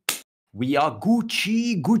good, we are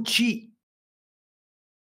Gucci, Gucci.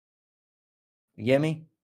 You get me?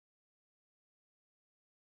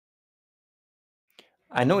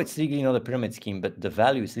 I know it's legally not a pyramid scheme, but the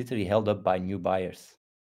value is literally held up by new buyers.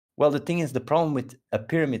 Well, the thing is, the problem with a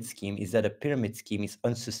pyramid scheme is that a pyramid scheme is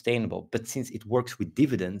unsustainable. But since it works with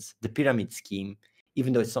dividends, the pyramid scheme,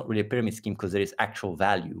 even though it's not really a pyramid scheme because there is actual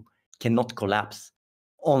value, cannot collapse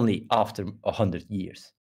only after 100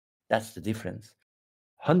 years. That's the difference.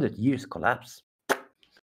 100 years collapse.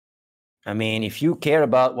 I mean, if you care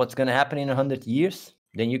about what's going to happen in 100 years,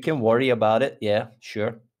 then you can worry about it. Yeah,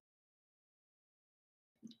 sure.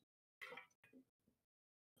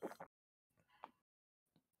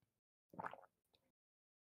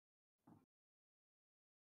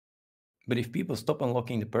 But if people stop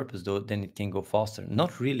unlocking the purpose, though, then it can go faster.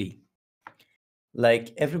 Not really.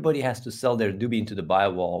 Like, everybody has to sell their DUBI into the buy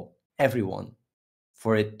wall, everyone,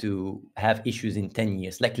 for it to have issues in 10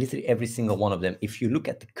 years. Like, literally every single one of them. If you look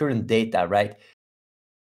at the current data, right,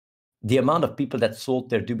 the amount of people that sold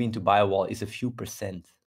their DUBI into buy wall is a few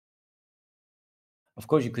percent. Of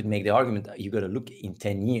course, you could make the argument that you got to look in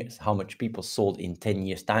 10 years, how much people sold in 10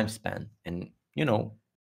 years time span. And, you know,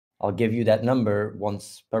 I'll give you that number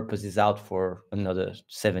once purpose is out for another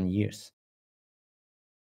 7 years.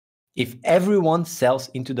 If everyone sells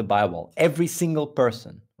into the buy wall, every single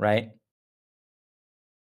person, right?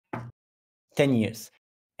 10 years.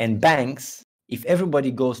 And banks, if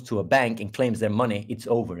everybody goes to a bank and claims their money, it's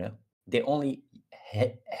over. Yeah? They only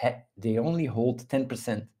hold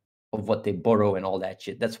 10% of what they borrow and all that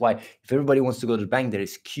shit. That's why if everybody wants to go to the bank, there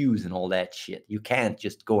is queues and all that shit. You can't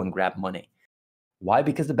just go and grab money. Why?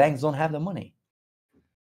 Because the banks don't have the money.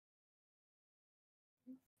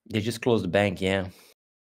 They just closed the bank, yeah.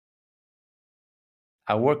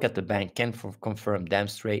 I work at the bank, can confirm, damn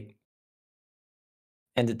straight.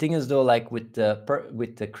 And the thing is, though, like with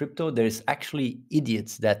the crypto, there's actually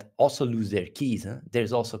idiots that also lose their keys. Huh?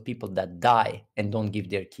 There's also people that die and don't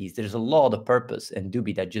give their keys. There's a lot of purpose and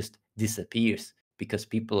DUBI that just disappears because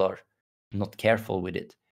people are not careful with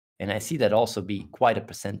it. And I see that also be quite a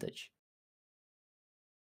percentage.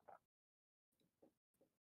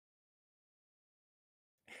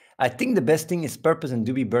 I think the best thing is purpose and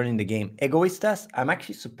DUBI burning the game. Egoistas, I'm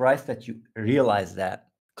actually surprised that you realize that,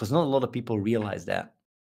 because not a lot of people realize that.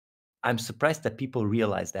 I'm surprised that people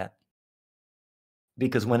realize that.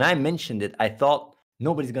 Because when I mentioned it, I thought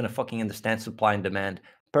nobody's going to fucking understand supply and demand.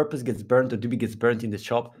 Purpose gets burnt or DUBI gets burnt in the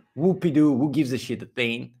shop. Whoopie-doo, who gives a shit,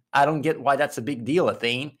 Athene? I don't get why that's a big deal,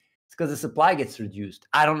 Athene. It's because the supply gets reduced.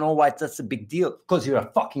 I don't know why that's a big deal. Because you're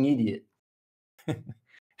a fucking idiot.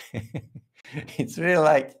 It's really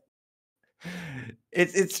like...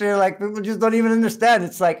 It's really like people just don't even understand.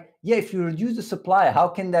 It's like, yeah, if you reduce the supply, how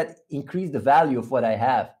can that increase the value of what I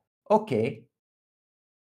have? Okay.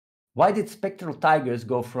 Why did spectral tigers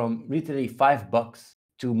go from literally $5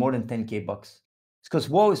 to more than 10K bucks? It's because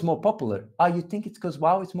WoW is more popular. Ah, you think it's because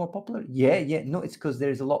WoW is more popular? Yeah. No, it's because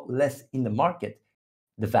there's a lot less in the market.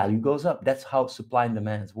 The value goes up. That's how supply and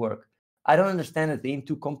demands work. I don't understand it being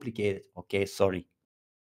too complicated. Okay, sorry.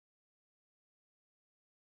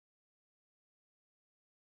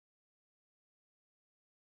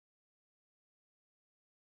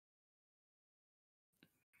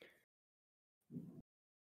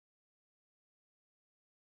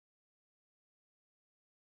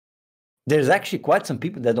 There's actually quite some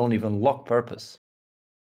people that don't even lock purpose.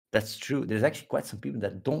 That's true. There's actually quite some people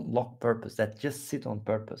that don't lock purpose, that just sit on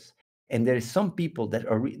purpose. And there is some people that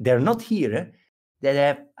are, they're not here, eh, that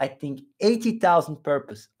have, I think, 80,000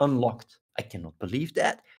 purpose unlocked. I cannot believe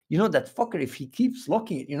that. You know, that fucker, if he keeps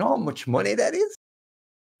locking it, you know how much money that is?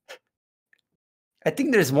 I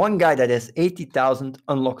think there's one guy that has 80,000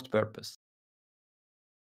 unlocked purpose.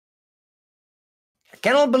 I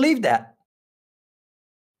cannot believe that.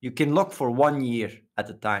 You can lock for 1 year at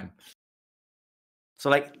a time. So,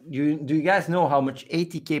 like, do you guys know how much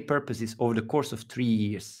 80K purpose is over the course of 3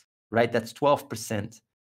 years? Right? That's 12%.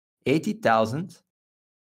 80,000.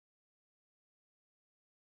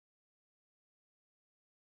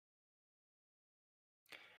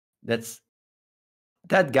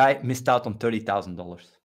 That guy missed out on $30,000.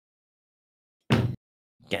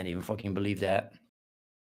 Can't even fucking believe that.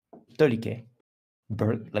 30K.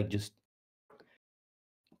 Like, just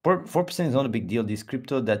 4% is not a big deal. This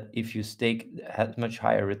crypto that if you stake has much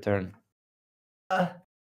higher return.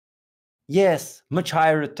 Yes, much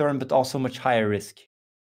higher return, but also much higher risk.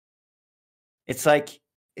 It's like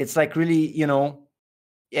really, you know,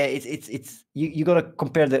 yeah, it's you got to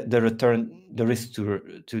compare the return, the risk to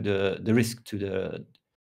the risk to the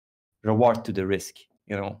reward to the risk.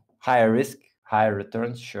 You know, higher risk, higher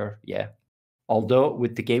returns, sure, yeah. Although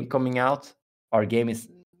with the game coming out, our game is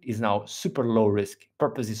now super low risk.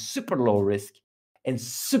 Purpose is super low risk and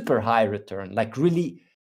super high return, like really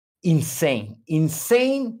insane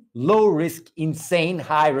low risk, insane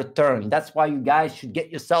high return. That's why you guys should get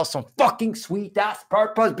yourself some fucking sweet ass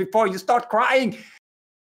purpose before you start crying.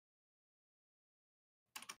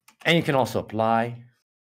 And you can also apply.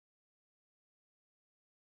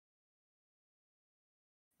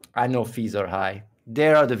 I know fees are high.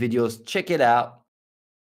 There are the videos. Check it out.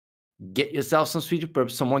 Get yourself some sweet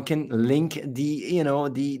purpose. Someone can link the, you know,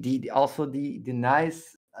 the also the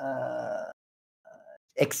nice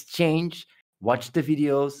exchange. Watch the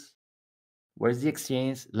videos. Where's the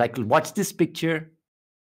exchange? Like, watch this picture.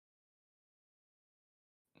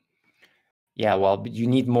 Yeah, well, but you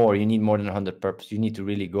need more. You need more than 100 purpose. You need to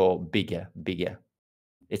really go bigger.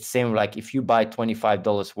 It's same like if you buy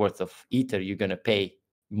 $25 worth of Ether, you're going to pay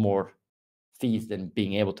more fees than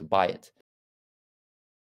being able to buy it.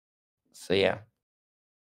 So, yeah.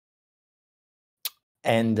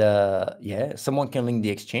 And yeah, someone can link the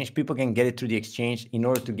exchange. People can get it through the exchange. In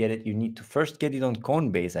order to get it, you need to first get it on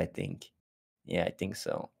Coinbase, I think. Yeah, I think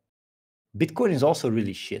so. Bitcoin is also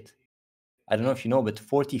really shit. I don't know if you know, but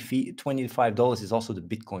 $25 is also the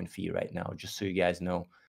Bitcoin fee right now, just so you guys know.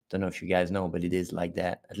 Don't know if you guys know, but it is like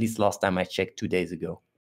that. At least last time I checked 2 days ago.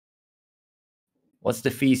 What's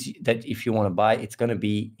the fees that if you want to buy, it's going to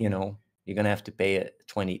be, you know, you're going to have to pay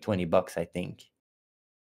 $20, I think.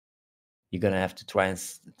 You're going to have to try and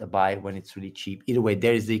buy when it's really cheap. Either way,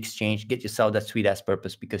 there is the exchange. Get yourself that sweet ass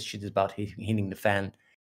purpose because shit is about hitting the fan.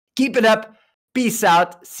 Keep it up. Peace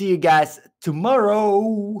out. See you guys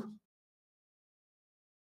tomorrow.